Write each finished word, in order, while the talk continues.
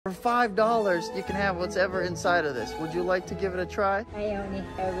For $5, you can have whatever inside of this. Would you like to give it a try? I only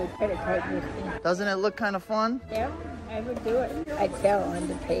have a credit card with me. Doesn't it look kind of fun? Yeah, I would do it. I fell on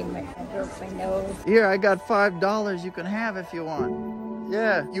the pavement. I broke my nose. Here, I got $5 you can have if you want.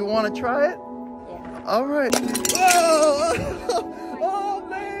 Yeah, you want to try it? Yeah. All right. Whoa! Oh,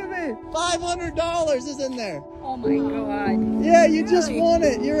 baby! $500 is in there. Oh my God. Yeah, you just won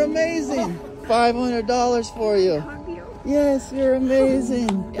it. You're amazing. $500 for you. Yes, you're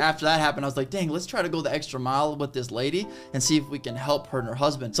amazing. After that happened, I was like, dang, let's try to go the extra mile with this lady and see if we can help her and her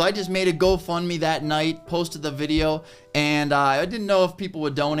husband. So I just made a GoFundMe that night, posted the video, and I didn't know if people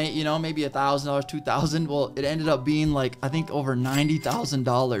would donate, you know, maybe $1,000, $2,000. Well, it ended up being like, I think over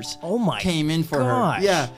 $90,000. Oh my came in for gosh. her. Yeah.